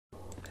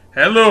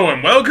Hello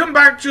and welcome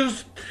back to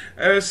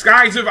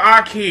Skies of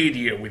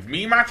Arcadia with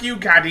me, Matthew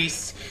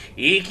Caddis,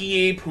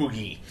 aka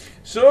Poogie.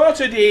 So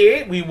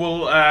today we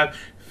will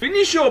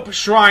finish up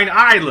Shrine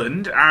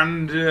Island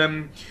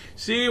and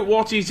see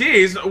what it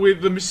is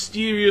with the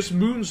mysterious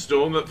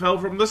moonstone that fell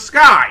from the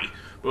sky.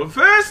 But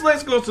first,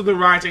 let's go to the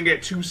right and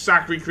get 2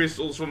 sacred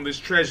crystals from this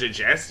treasure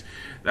chest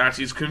that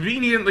is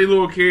conveniently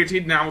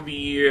located now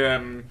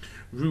the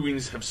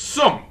ruins have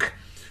sunk.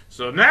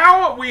 So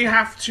now we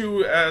have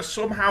to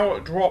somehow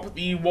drop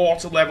the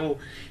water level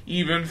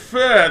even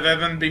further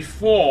than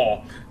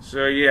before.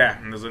 So yeah,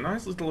 and there's a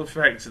nice little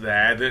effect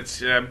there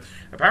that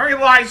apparently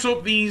lights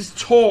up these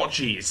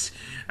torches.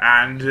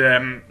 And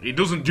it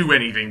doesn't do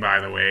anything,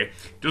 by the way.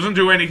 It doesn't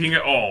do anything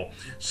at all.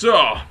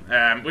 So,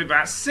 with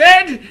that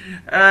said,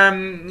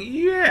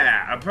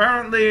 yeah,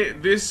 apparently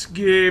this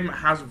game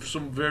has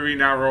some very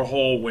narrow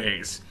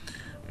hallways.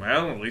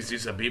 Well, at least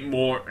it's a bit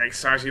more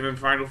exciting than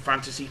Final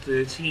Fantasy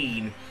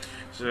 13.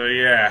 So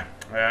yeah,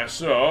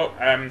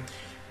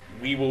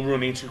 we will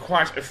run into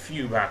quite a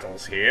few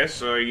battles here.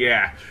 So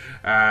yeah,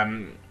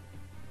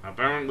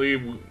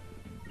 apparently,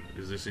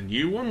 is this a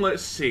new one?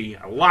 Let's see.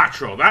 A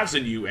Latro, that's a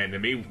new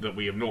enemy that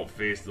we have not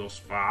faced thus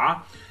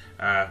far.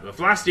 The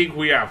Plastic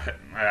we have,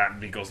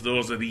 because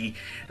those are the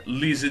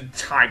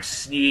lizard-type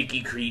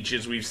snaky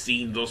creatures we've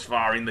seen thus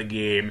far in the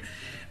game.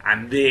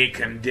 And they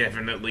can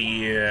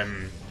definitely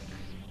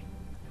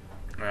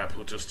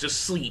put us to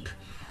sleep.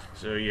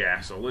 So yeah,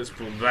 so let's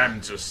put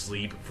them to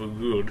sleep for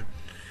good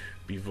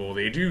before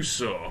they do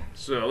so.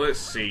 So let's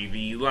see,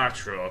 the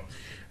Latro.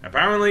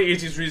 Apparently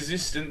it is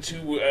resistant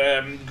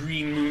to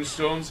green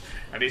moonstones,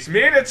 and its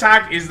main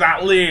attack is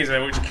that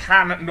laser, which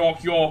can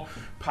knock your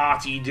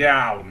party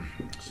down.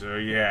 So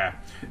yeah,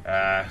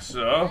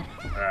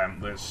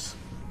 let's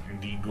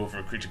indeed go for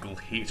a critical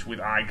hit with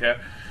Ica.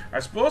 I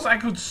suppose I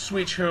could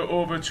switch her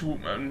over to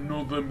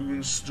another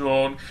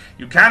moonstone.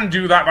 You can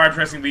do that by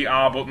pressing the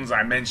R buttons.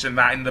 I mentioned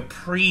that in the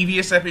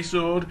previous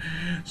episode.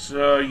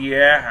 So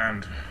yeah,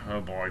 and oh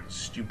boy,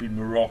 stupid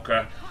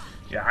Morocco.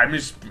 Yeah, I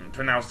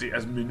mispronounced it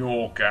as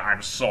Minorca.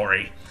 I'm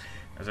sorry.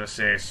 As I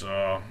say,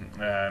 so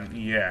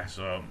yeah.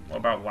 So what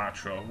about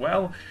Latro?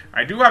 Well,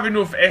 I do have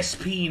enough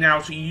SP now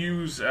to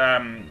use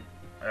one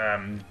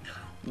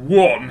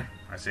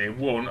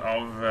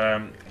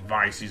of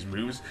Vice's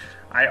moves.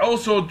 I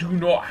also do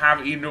not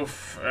have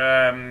enough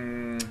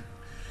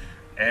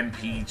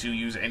MP to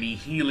use any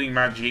healing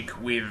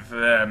magic with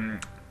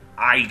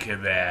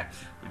Ica there,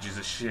 which is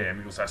a shame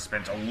because I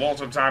spent a lot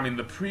of time in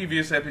the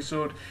previous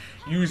episode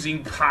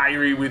using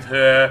Pyre with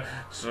her.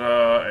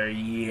 So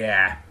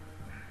yeah.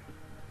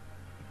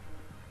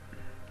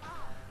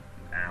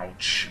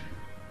 Ouch.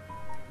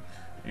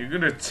 You're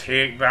gonna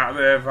take that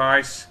there,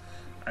 Vice?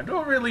 I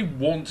don't really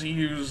want to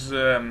use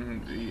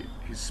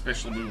his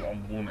special move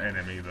on one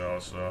enemy, though,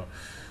 so...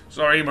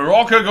 Sorry,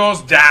 Morocco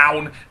goes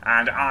down,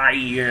 and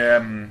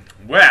I,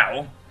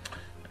 well,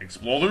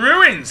 explore the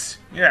ruins!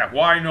 Yeah,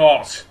 why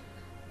not?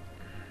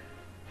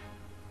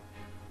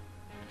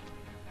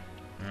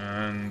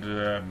 And,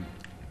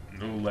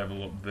 no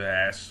level up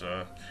there,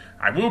 so...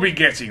 I will be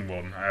getting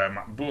one.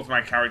 Both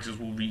my characters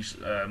will reach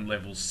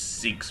level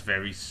 6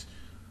 very...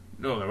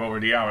 No, they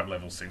already are at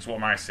level 6. What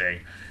am I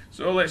saying?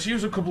 So let's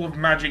use a couple of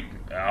magic...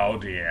 Oh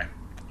dear.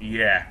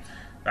 Yeah,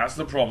 that's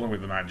the problem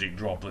with the magic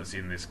droplets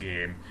in this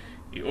game.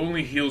 It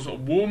only heals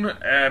 1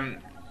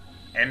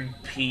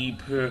 MP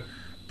per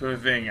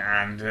thing,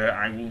 and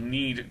I will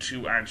need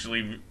to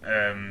actually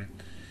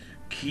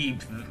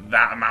keep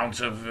that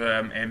amount of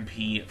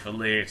MP for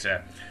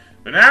later.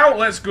 But now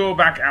let's go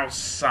back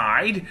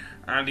outside,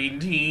 and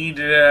indeed...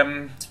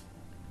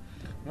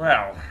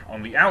 well,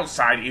 on the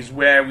outside is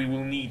where we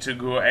will need to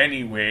go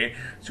anyway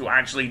to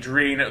actually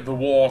drain the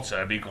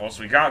water, because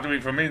we can't do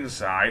it from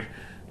inside,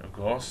 of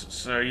course.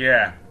 So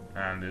yeah,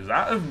 and is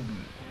that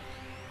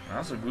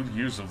that's a good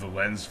use of the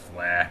lens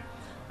flare,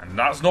 and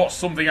that's not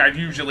something I'd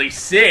usually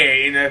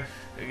say in a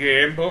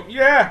game, but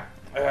yeah.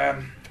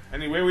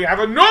 Anyway, we have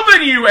another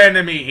new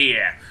enemy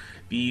here,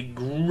 the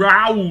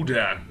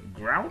Grouder.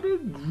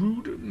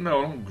 Gruder?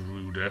 No, not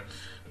Gruder.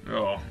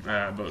 No,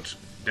 but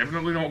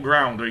definitely not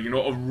Grounder. You're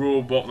not a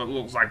robot that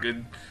looks like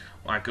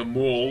a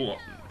mole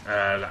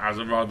that has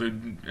a rather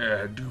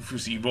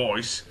doofusy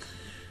voice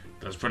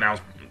that's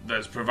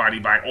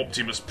provided by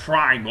Optimus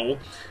Primal.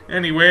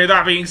 Anyway,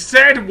 that being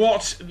said,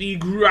 what the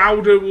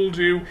Grouder will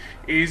do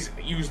is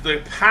use the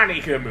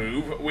Panicker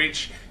move,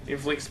 which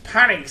inflicts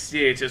panic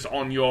status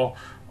on your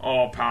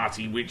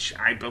party, which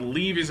I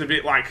believe is a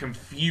bit like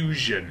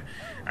confusion,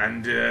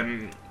 and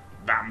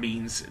that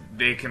means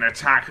they can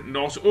attack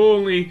not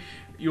only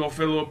your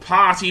fellow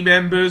party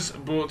members,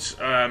 but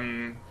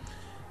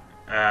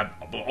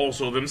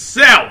also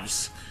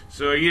themselves.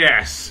 So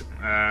yes,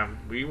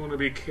 we want to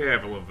be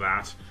careful of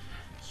that.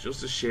 It's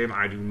just a shame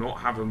I do not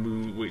have a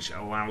move which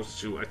allows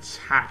to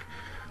attack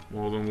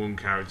more than one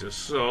character.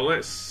 So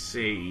let's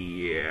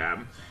see.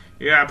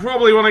 Yeah, I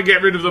probably want to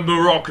get rid of the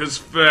Moroccas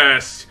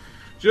first.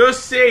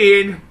 Just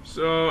saying.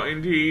 So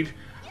indeed,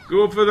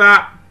 go for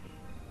that.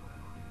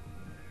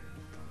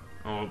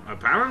 Oh,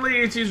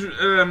 apparently it is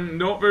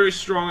not very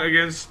strong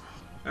against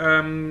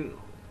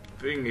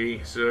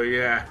thingy, so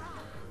yeah.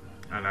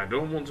 And I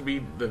don't want to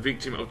be the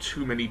victim of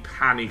too many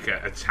panic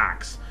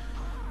attacks.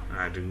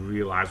 I do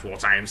realise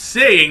what I am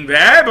saying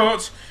there,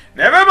 but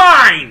never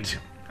mind!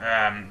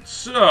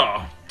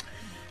 So,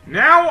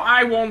 now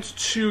I want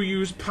to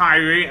use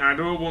Pirate. I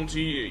don't want to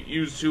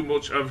use too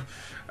much of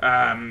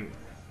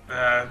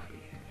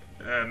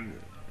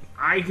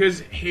Ica's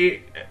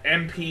hit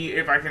MP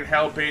if I can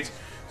help it.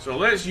 So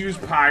let's use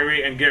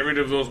Pirate and get rid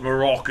of those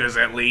maracas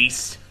at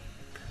least.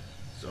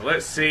 So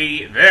let's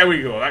see. There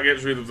we go. That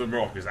gets rid of the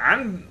maracas.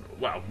 And,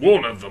 well,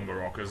 one of the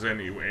maracas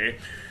anyway.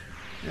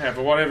 Yeah,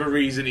 for whatever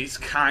reason, it's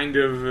kind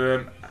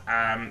of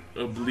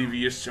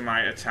oblivious to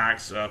my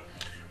attacks. So,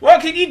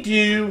 what can you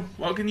do?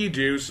 What can you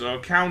do? So,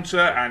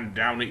 counter, and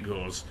down it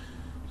goes.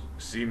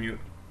 Seeming...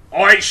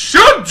 Oh, it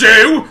should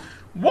do!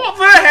 What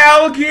the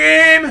hell,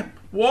 game?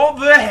 What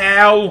the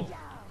hell?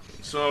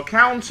 So,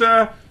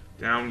 counter,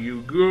 down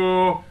you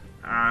go,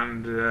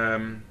 and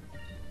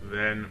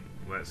then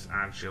let's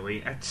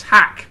actually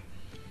attack.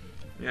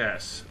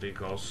 Yes,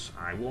 because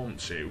I want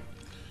to.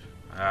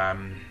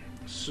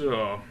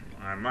 So,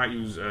 I might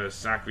use a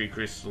Sacred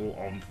Crystal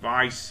on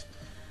Vice,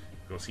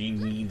 because he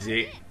needs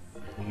it.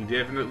 He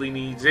definitely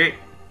needs it.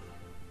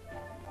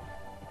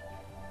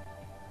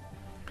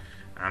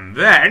 And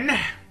then,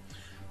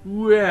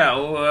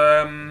 well,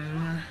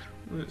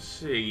 let's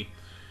see.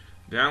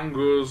 Down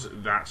goes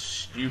that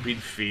stupid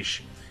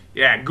fish.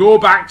 Yeah, go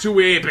back to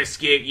Ape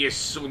Escape, you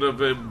son of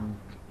a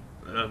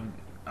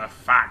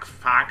fack.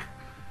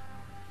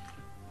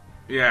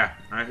 Yeah,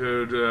 I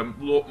heard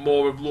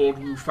more of Lord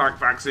Wu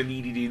facts are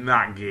needed in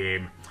that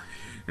game.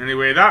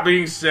 Anyway, that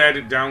being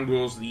said, down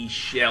goes the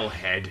shell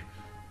head.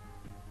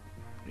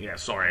 Yeah,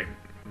 sorry.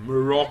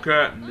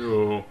 Maraca?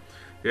 No,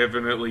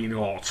 definitely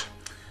not.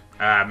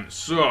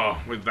 So,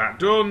 with that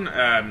done,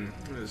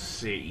 let's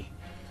see.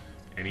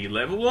 Any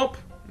level up?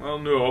 Well,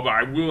 no, but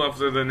I will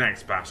after the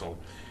next battle,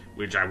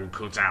 which I will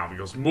cut out,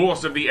 because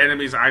most of the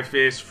enemies I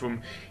face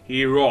from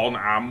here on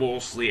are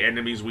mostly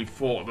enemies we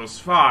fought thus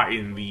far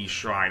in the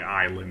Shrine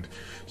Island.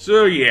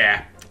 So,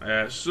 yeah.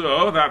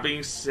 So, that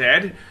being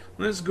said,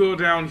 let's go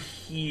down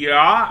here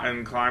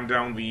and climb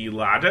down the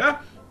ladder.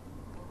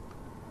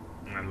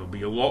 And there'll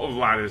be a lot of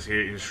ladders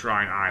here in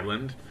Shrine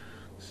Island,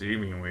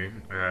 seemingly.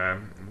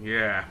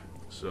 Yeah,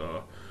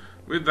 so...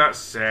 With that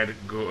said,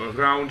 go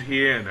around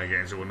here and then get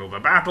into another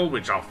battle,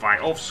 which I'll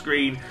fight off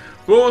screen.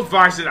 Both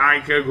Vice and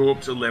Ica go up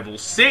to level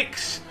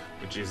 6,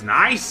 which is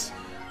nice.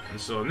 And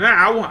so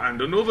now,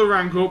 and another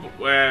rank up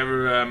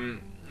where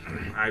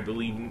I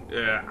believe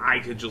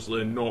Ica just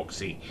learned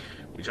Noxy,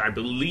 which I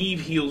believe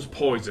heals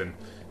poison.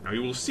 Now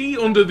you will see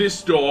under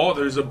this door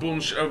there's a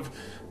bunch of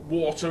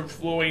water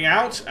flowing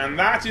out, and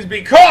that is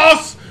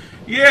because,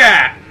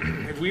 yeah,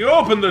 if we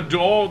open the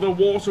door, the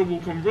water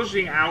will come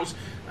rushing out,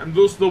 and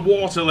thus the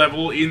water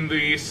level in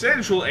the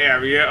central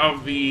area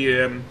of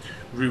the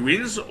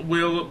ruins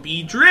will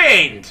be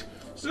drained.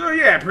 So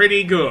yeah,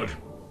 pretty good.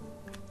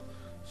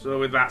 So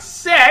with that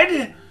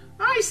said,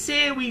 I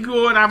say we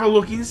go and have a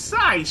look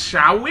inside,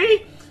 shall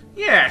we?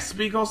 Yes,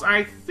 because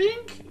I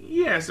think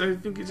it's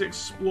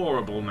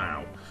explorable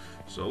now.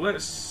 So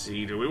let's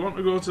see, do we want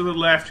to go to the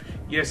left?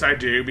 Yes, I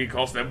do,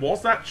 because there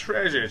was that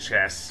treasure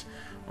chest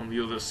on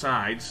the other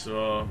side.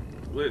 So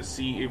let's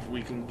see if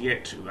we can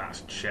get to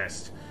that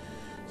chest.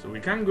 So we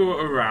can go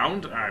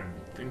around. I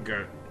think,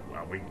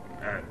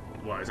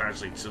 it's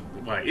actually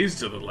it is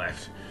to the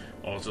left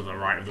or to the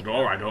right of the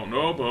door. I don't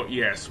know, but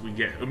yes, we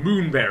get a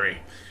moonberry.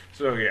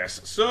 So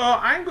yes, so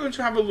I'm going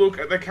to have a look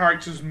at the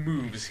character's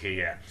moves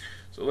here.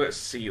 So let's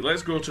see.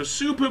 Let's go to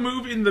super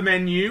move in the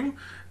menu,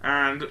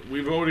 and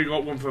we've already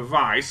got one for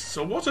Vice.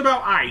 So what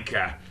about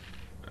Ica?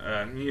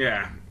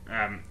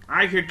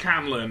 Ica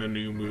can learn a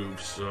new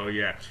move. So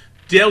yeah,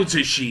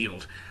 Delta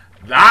Shield.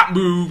 That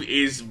move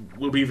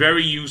will be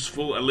very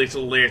useful a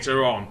little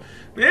later on.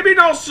 Maybe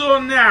not so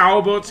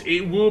now, but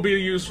it will be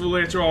useful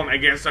later on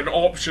against an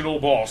optional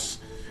boss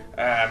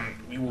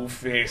we will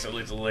face a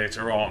little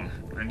later on.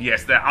 And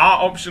yes, there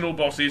are optional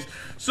bosses,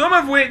 some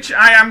of which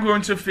I am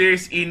going to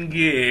face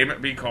in-game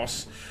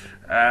because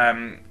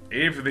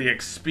A, for the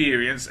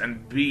experience,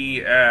 and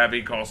B,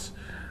 because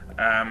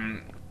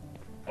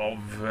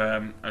of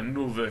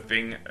another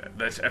thing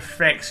that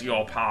affects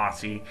your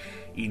party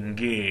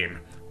in-game.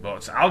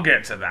 But I'll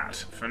get to that.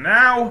 For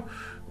now,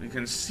 we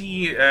can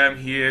see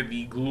here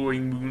the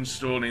glowing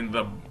moonstone in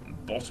the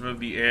bottom of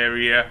the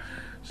area.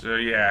 So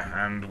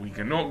yeah, and we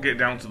cannot get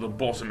down to the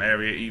bottom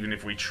area even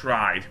if we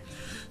tried.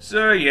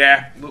 So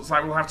yeah, looks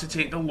like we'll have to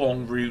take the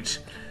long route.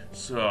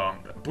 So,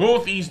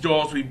 both these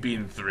doors we've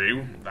been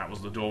through, that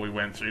was the door we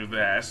went through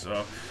there,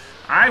 so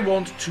I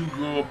want to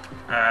go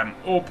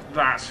up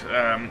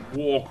that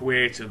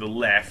walkway to the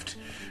left,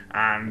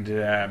 and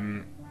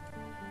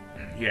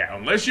yeah,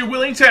 unless you're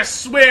willing to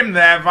swim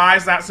there,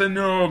 Vice, that's a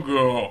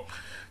no-go.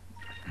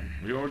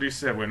 We already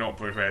said we're not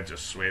prepared to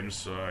swim,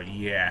 so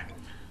yeah.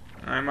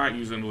 I might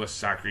use another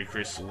Sacred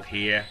Crystal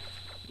here.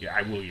 Yeah,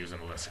 I will use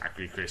another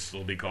Sacred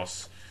Crystal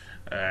because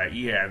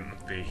yeah,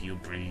 they heal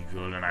pretty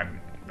good, and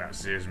that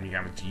saves me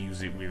having to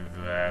use it with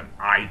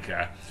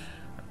Ica.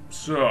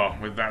 So,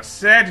 with that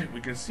said,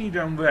 we can see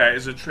down there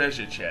is a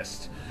treasure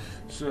chest.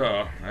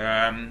 So,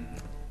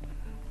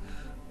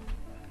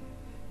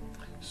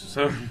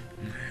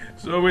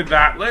 so with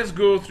that, let's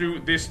go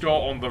through this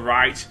door on the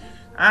right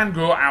and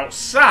go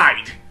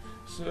outside.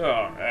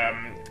 So,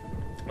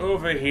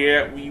 over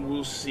here we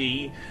will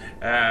see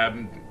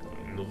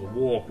another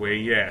walkway,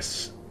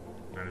 yes.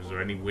 And is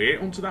there any way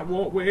onto that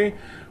walkway?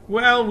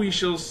 Well, we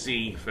shall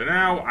see. For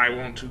now, I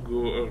want to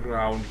go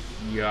around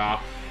here,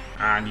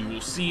 and you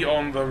will see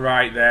on the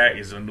right there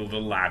is another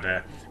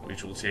ladder,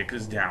 which will take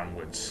us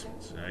downwards.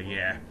 So,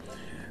 yeah.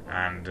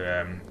 And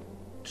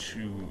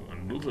to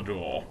another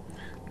door.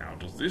 Now,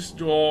 does this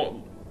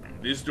door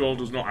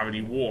does not have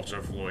any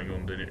water flowing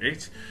under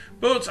it,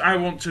 but I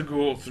want to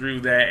go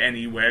through there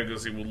anyway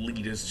because it will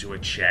lead us to a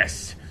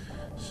chest.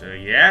 So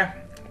yeah,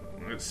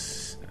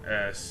 let's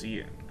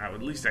see.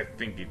 At least I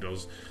think it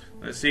does.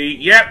 Let's see.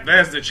 Yep,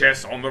 there's the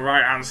chest on the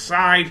right hand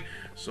side.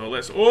 So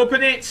let's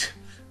open it,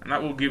 and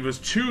that will give us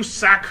 2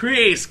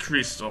 Sacrace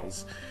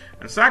crystals.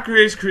 And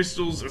Sacrace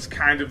crystals is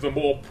kind of the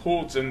more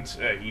potent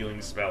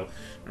healing spell.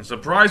 I'm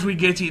surprised we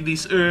get it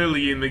this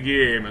early in the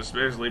game,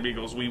 especially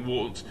because we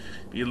won't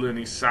be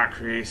learning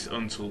Sacrace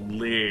until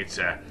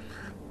later.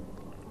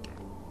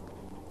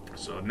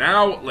 So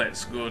now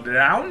let's go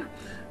down,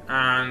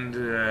 and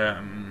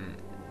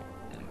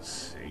let's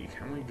see.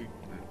 Can we?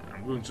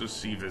 I'm going to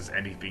see if there's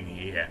anything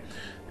here.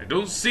 There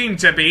don't seem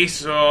to be.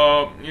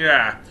 So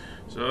yeah.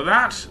 So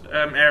that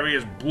area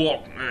is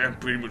blocked and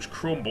pretty much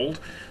crumbled.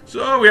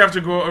 So we have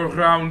to go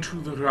around to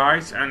the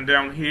right, and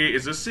down here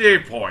is a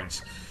save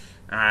point.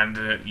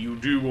 And you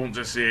do want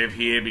to save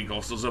here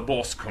because there's a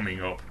boss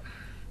coming up.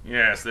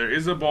 Yes, there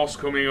is a boss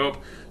coming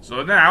up.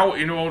 So now,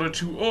 in order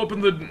to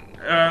open the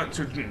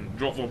to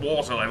drop the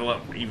water level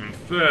up even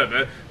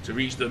further to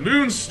reach the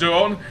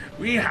Moonstone,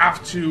 we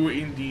have to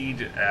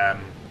indeed,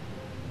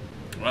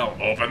 well,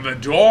 open the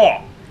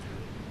door.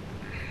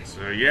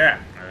 So yeah,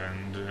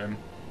 and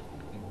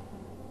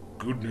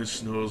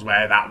goodness knows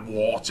where that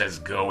water's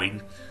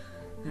going.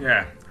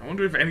 Yeah, I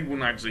wonder if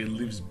anyone actually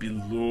lives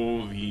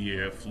below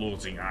the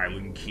floating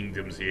island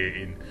kingdoms here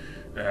in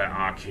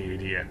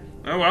Arcadia.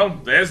 Oh well,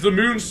 there's the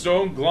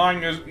Moonstone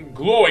glowing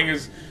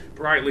as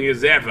brightly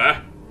as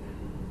ever.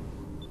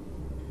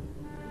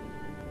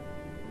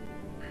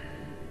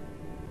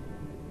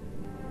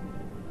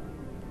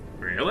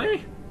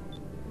 Really?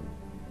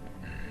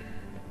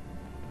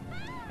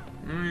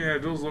 Oh yeah, it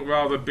does look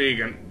rather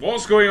big. And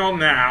what's going on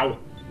now?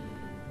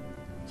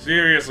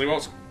 Seriously,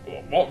 what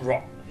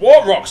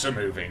rocks are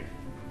moving?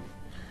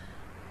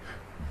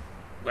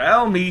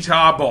 Well, meet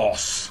our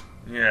boss.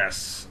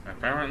 Yes,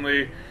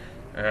 apparently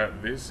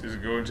this is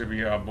going to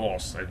be our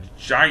boss. A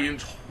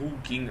giant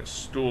hulking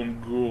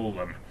stone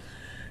golem.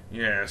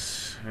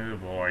 Yes, oh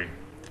boy.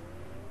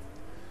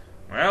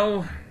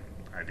 Well,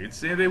 I did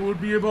say there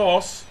would be a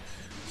boss.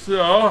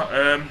 So,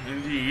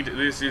 indeed,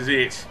 this is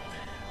it.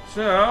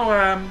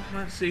 So,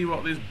 let's see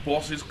what this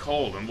boss is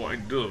called and what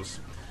it does.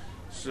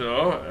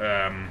 So,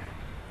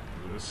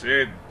 let's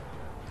say,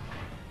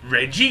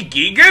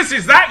 Regigigas,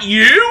 is that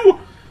you?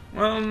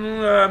 Well,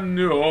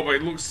 no, but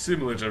it looks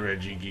similar to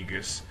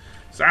Regigigas.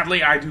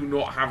 Sadly, I do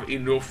not have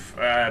enough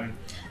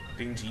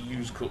thing to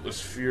use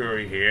Cutlass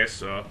Fury here,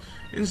 so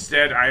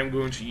instead I am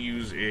going to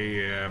use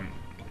a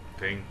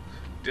thing.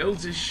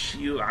 Delta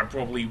Shield I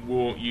probably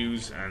won't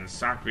use, and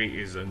Sakri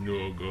is a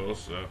no-go,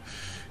 so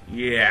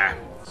yeah.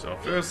 So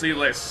firstly,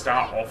 let's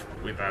start off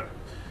with a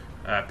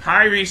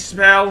Pyre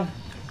spell,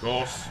 of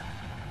course,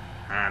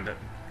 and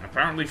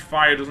apparently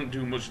fire doesn't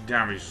do much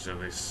damage to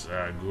this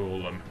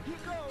golem.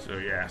 So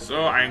yeah,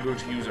 so I'm going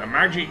to use a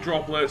magic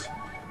droplet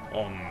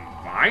on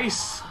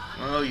Vice.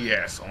 Well,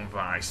 yes, on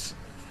Vice.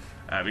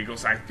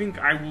 Because I think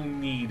I will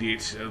need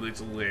it a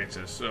little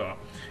later. So,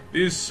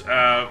 this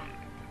guy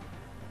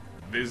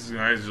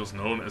is just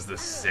known as the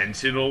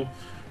Sentinel.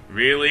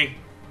 Really?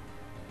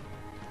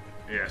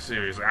 Yeah,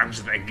 seriously, I'm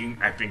just thinking,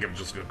 I think I'm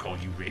just going to call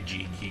you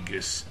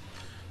Regigigas.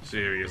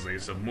 Seriously,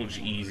 it's a much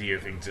easier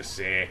thing to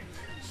say.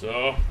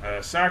 So,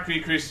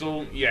 Sacri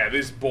Crystal, yeah,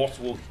 this bot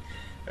will...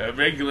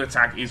 regular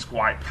attack is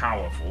quite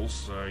powerful,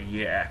 so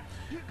yeah.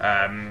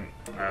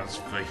 As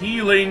for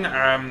healing,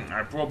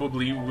 I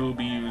probably will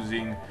be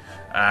using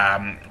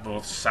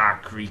both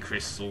Sacri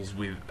Crystals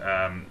with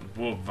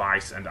both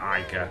Vice and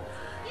Ica.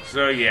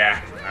 So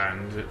yeah,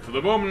 and for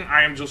the moment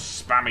I am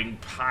just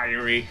spamming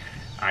Pyre.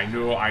 I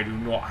know I do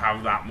not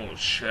have that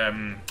much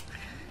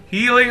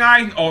healing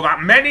or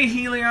that many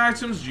healing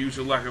items due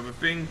to lack of a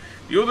thing.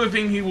 The other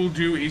thing he will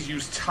do is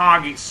use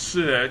target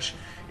search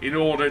in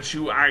order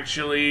to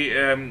actually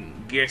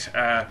get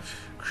a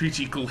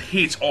critical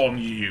hit on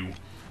you.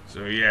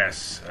 So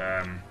yes,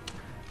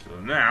 so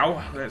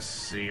now, let's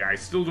see, I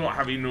still don't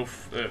have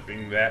enough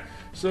thing there,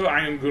 so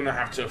I am going to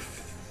have to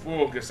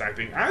focus, I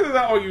think. Either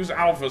that or use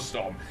Alpha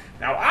Storm.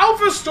 Now,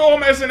 Alpha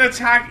Storm as an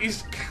attack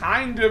is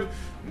kind of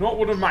not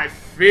one of my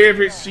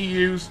favorites to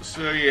use,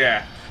 so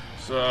yeah.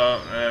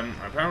 So,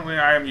 apparently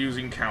I am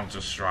using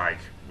Counter Strike,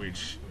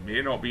 which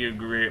may not be a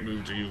great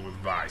move to use with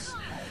Vice.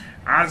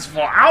 As for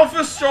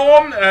Alpha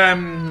Storm,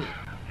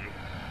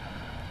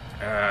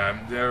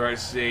 dare I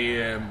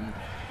say,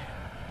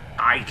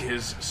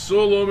 Ike's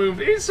solo move,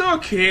 it's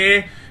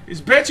okay.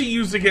 It's better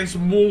used against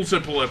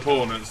multiple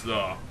opponents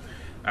though.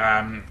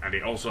 And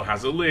it also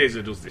has a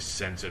laser, does this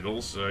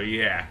Sentinel, so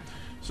yeah.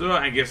 So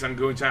I guess I'm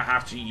going to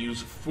have to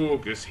use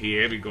Focus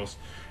here because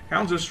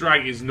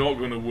Counter-Strike is not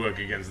going to work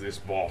against this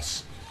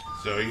boss.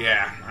 So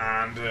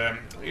yeah, and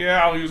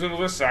yeah, I'll use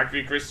another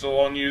Sacred Crystal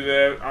on you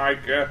there,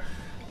 Ike.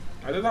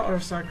 I did not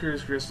have Sacred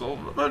Crystal,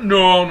 but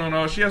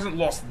no, she hasn't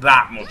lost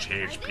that much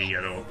HP,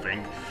 I don't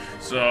think.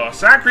 So,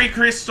 Sacred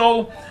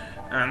Crystal,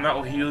 and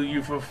that'll heal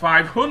you for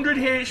 500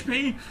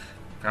 HP.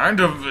 Kind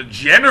of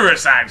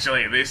generous,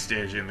 actually, at this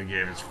stage in the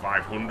game. It's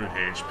 500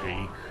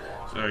 HP.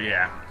 So,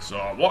 yeah. So,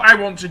 what I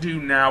want to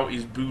do now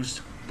is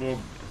boost both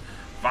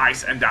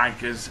Vice and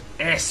Ike's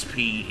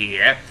SP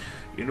here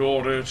in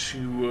order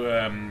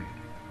to,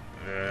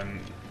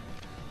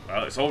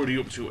 well, it's already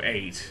up to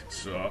 8,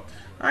 so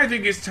I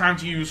think it's time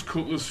to use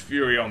Cutlass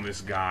Fury on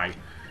this guy.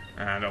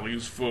 And I'll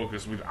use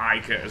Focus with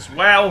Ike as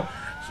well.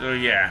 So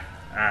yeah,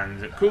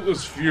 and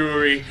Cutlass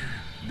Fury,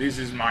 this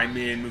is my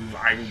main move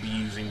I will be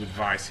using with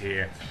Vice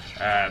here.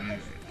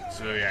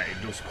 So yeah,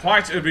 it does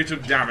quite a bit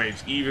of damage,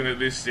 even at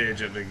this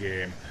stage of the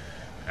game.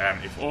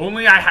 If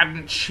only I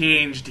hadn't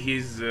changed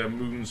his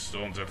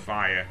Moonstone to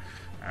fire.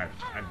 I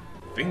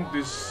think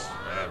this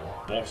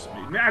boss...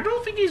 I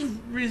don't think he's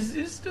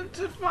resistant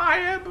to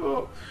fire,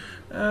 but...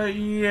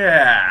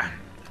 yeah.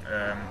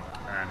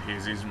 And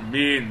here's his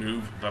main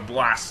move, the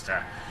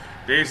Blaster.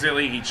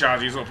 Basically, he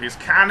charges up his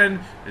cannon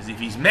as if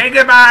he's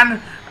Mega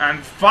Man and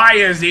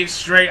fires it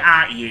straight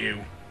at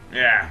you.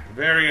 Yeah,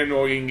 very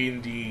annoying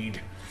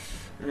indeed.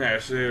 Yeah,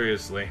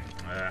 seriously.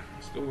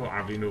 Still don't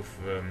have enough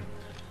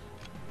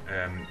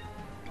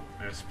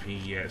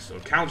SP yet, so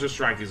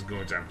Counter-Strike is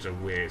going to have to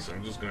wait, so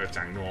I'm just going to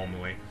attack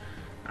normally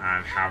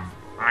and have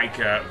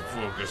Ike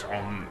focus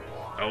on...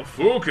 well,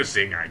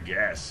 focusing, I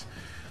guess.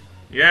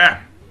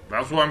 Yeah.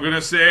 That's what I'm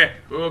gonna say.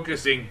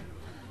 Focusing.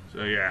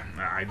 So yeah,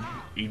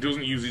 he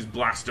doesn't use his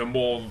blaster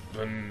more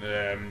than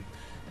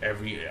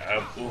every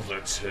other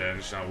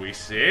turn, shall we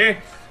say?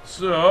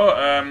 So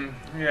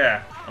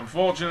yeah.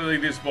 Unfortunately,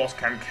 this boss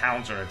can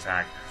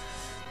counter-attack.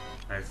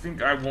 I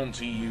think I want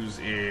to use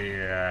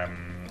a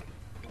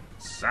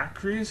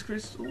Sacred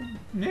Crystal,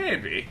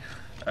 maybe.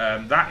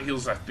 That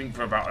heals, I think,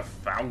 for about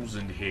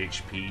 1,000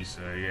 HP.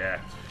 So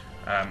yeah,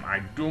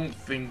 I don't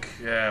think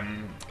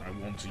I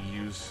want to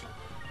use.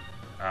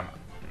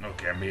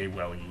 Okay, I may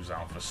well use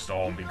Alpha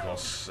Storm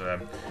because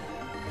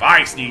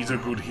Vice needs a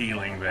good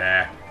healing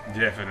there,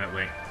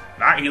 definitely.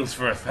 That heals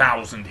for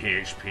 1,000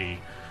 HP,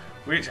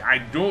 which I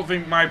don't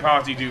think my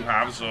party do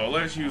have, so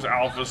let's use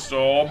Alpha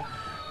Storm.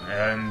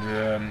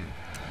 And,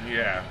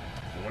 yeah,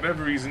 for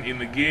whatever reason, in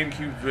the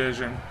GameCube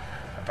version,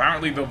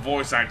 apparently the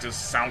voice actors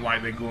sound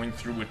like they're going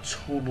through a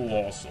tunnel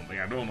or something.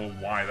 I don't know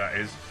why that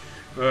is,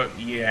 but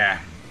yeah.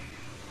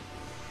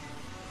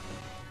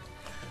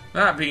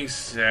 That being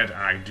said,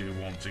 I do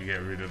want to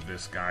get rid of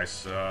this guy,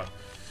 so...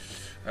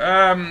 do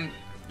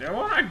I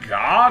want a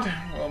guard?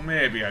 Well,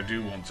 maybe I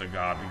do want a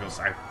guard, because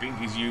I think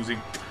he's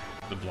using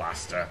the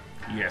blaster.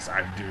 Yes,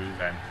 I do,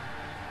 then.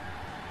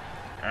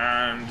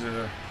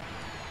 And,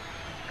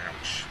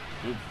 ouch.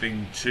 Good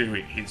thing, too,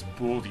 it hits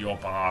both your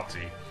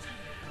party,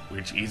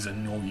 which is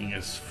annoying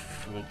as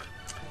fuck.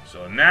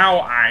 So now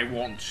I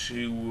want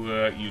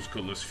to use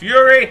Cutlass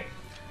Fury.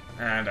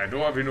 And I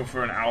don't have enough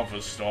for an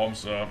Alpha Storm,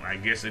 so I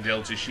guess a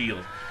Delta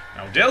Shield.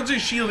 Now, Delta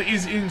Shield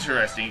is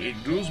interesting.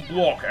 It does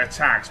block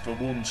attacks for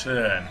one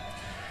turn.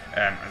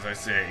 As I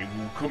say, it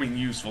will come in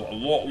useful a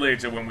lot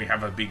later when we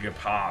have a bigger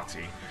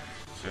party.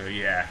 So,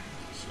 yeah.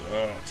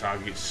 So,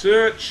 target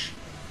search.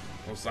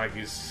 Looks like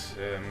he's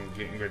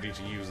getting ready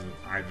to use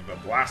either the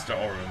blaster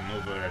or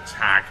another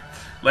attack.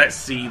 Let's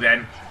see,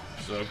 then.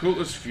 So,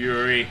 Cutlass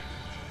Fury.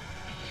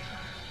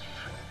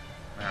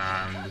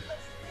 And...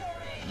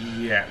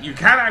 yeah, you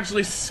can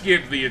actually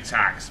skip the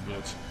attacks,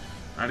 but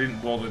I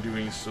didn't bother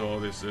doing so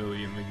this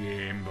early in the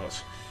game,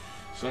 but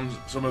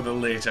some of the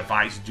later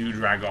fights do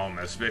drag on,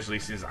 especially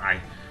since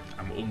I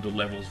am under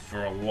levels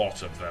for a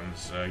lot of them,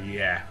 so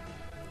yeah.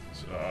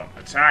 So,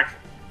 attack.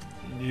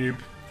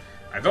 Nope.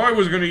 I thought I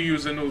was going to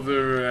use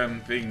another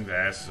thing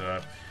there,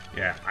 so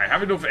yeah. I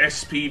have enough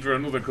SP for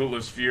another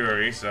Cutlass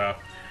Fury, so...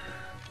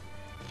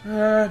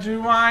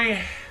 do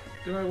I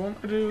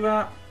want to do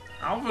that?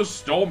 Alpha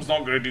Storm's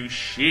not going to do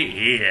shit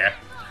here.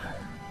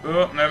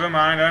 But never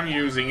mind, I'm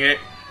using it.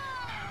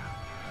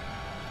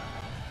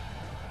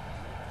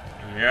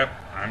 Yep,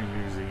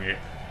 I'm using it.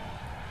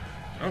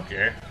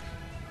 Okay.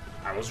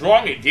 I was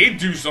wrong, it did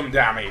do some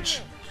damage.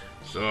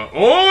 So,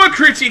 oh, a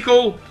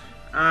critical!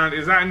 And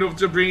is that enough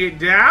to bring it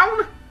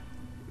down?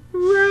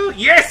 Well,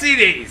 yes it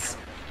is!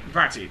 In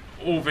fact, it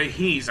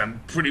overheats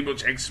and pretty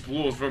much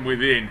explodes from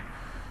within.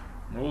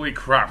 Holy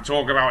crap,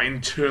 talk about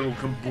internal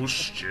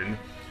combustion.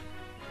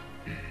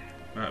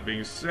 That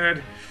being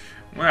said,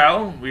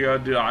 well, we are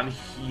done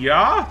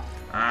here,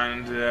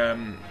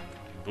 and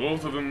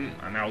both of them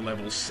are now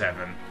level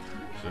 7.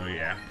 So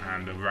yeah,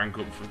 and a rank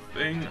up for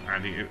thing,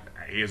 and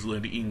here's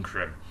Lady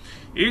Incrum.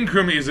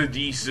 Incrum is a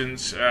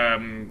decent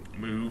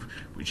move,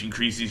 which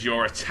increases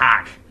your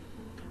attack.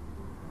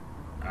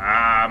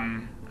 I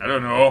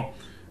don't know.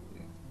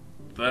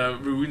 The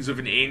ruins of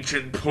an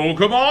ancient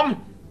Pokemon?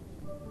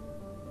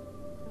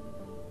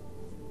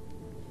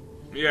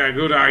 Yeah,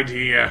 good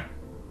idea.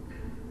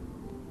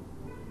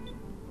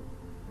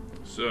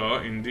 So,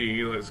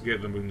 indeed, let's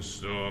get the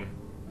Moonstone.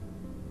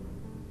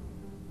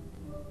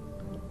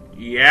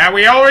 Yeah,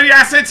 we already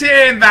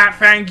ascertained that,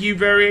 thank you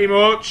very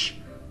much.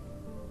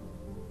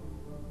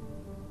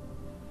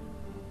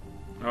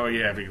 Oh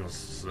yeah,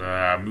 because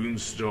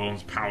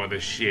Moonstones power the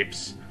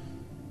ships.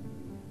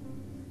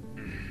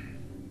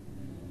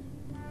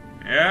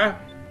 Yeah?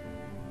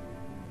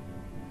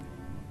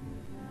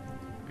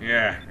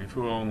 Yeah, if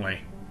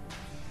only.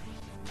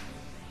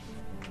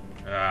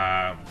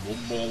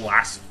 One more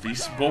last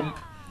fist bump.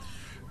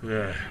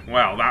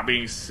 Well, that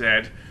being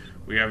said,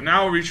 we have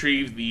now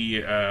retrieved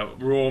the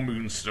raw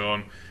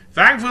Moonstone.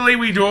 Thankfully,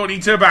 we don't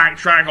need to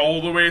backtrack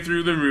all the way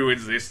through the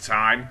ruins this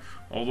time,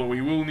 although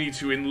we will need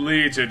to in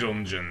later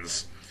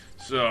dungeons.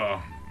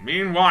 So,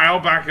 meanwhile,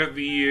 back at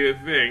the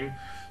thing,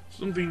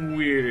 something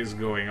weird is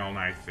going on,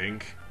 I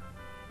think.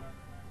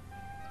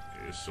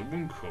 Is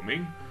someone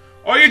coming?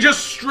 Oh, you're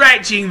just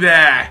stretching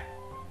there!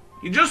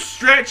 You're just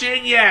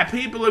stretching? Yeah,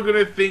 people are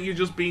gonna think you're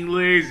just being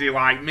lazy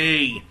like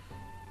me.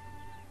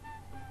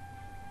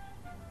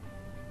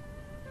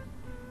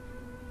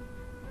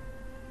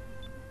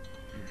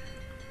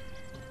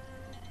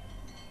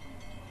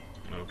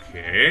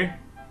 Okay.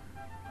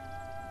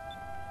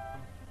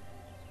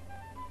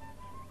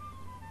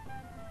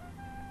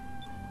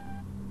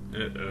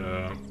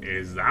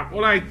 Is that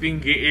what I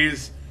think it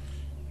is?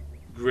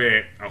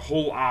 Great. A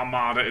whole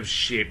armada of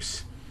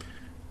ships.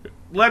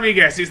 Let me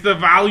guess, it's the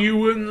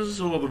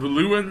Valuans or the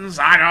Valuans?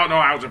 I don't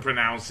know how to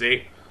pronounce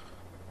it.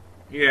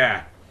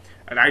 Yeah.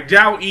 And I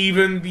doubt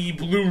even the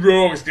Blue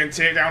Rogues can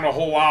take down a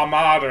whole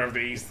armada of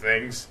these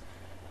things.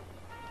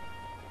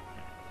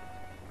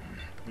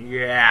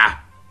 Yeah.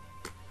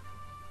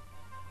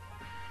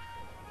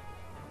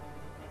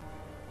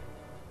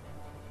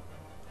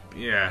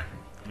 Yeah.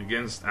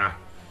 Against a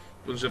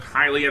bunch of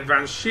highly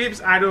advanced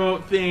ships? I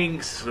don't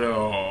think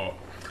so.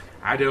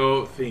 I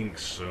don't think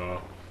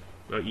so.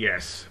 But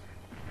yes,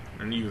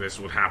 I knew this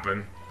would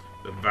happen.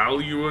 The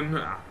Valuan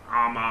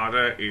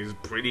Armada is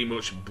pretty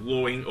much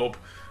blowing up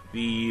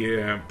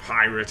the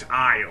Pirate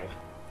Isle.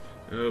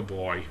 Oh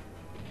boy.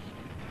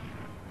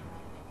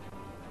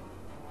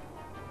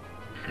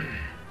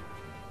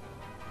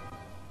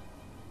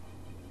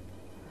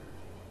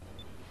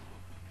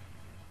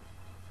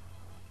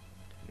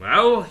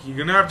 Well, you're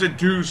gonna have to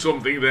do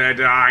something there,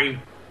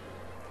 Dine.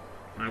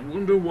 I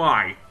wonder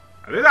why.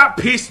 Are they that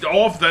pissed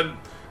off that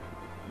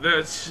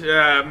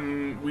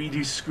we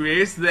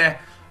disgraced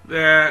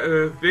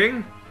their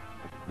thing?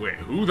 Wait,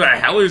 who the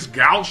hell is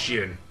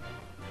Galcian?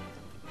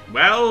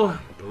 Well,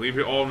 believe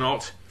it or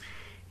not,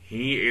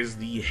 he is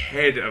the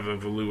head of the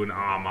Valuan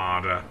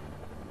Armada.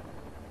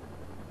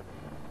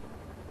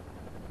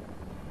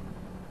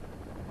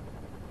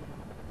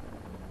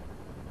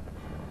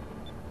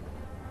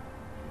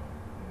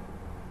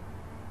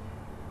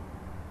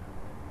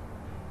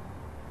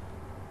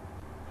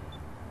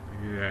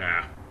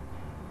 Yeah.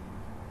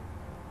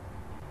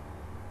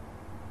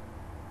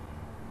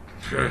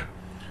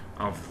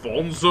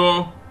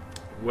 Alfonso?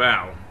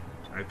 Well,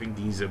 I think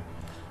he's a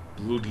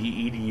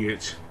bloody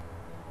idiot.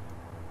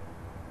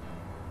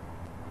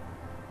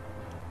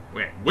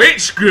 Wait,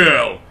 which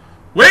girl?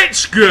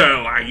 Which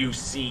girl are you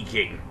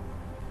seeking?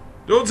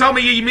 Don't tell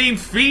me you mean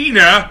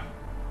Fina!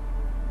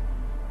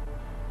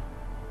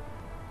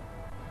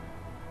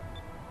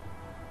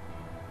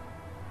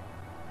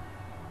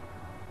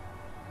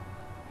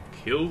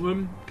 Kill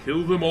them?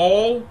 Kill them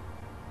all?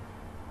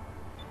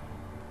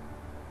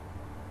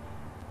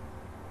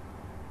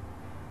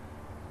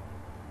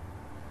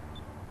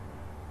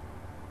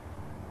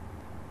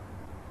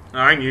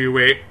 I knew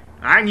it.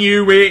 I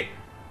knew it.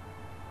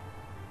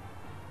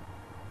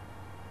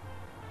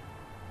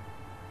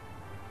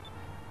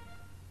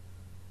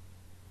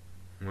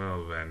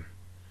 Well then,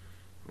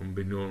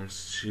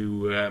 unbeknownst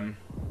to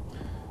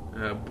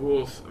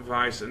both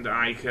Vice and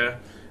Ica,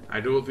 I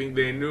don't think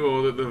they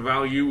know that the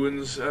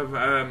Valuans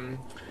have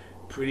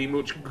pretty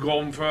much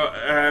gone for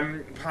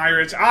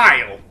Pirate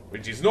Isle,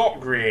 which is not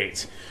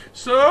great.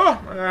 So,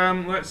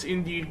 let's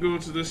indeed go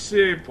to the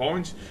save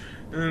point,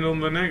 and on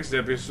the next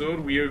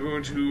episode we are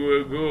going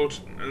to go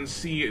and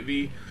see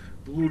the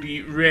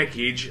bloody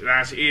wreckage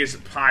that is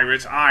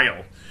Pirate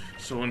Isle.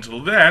 So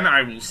until then,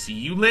 I will see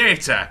you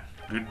later.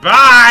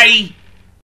 Goodbye!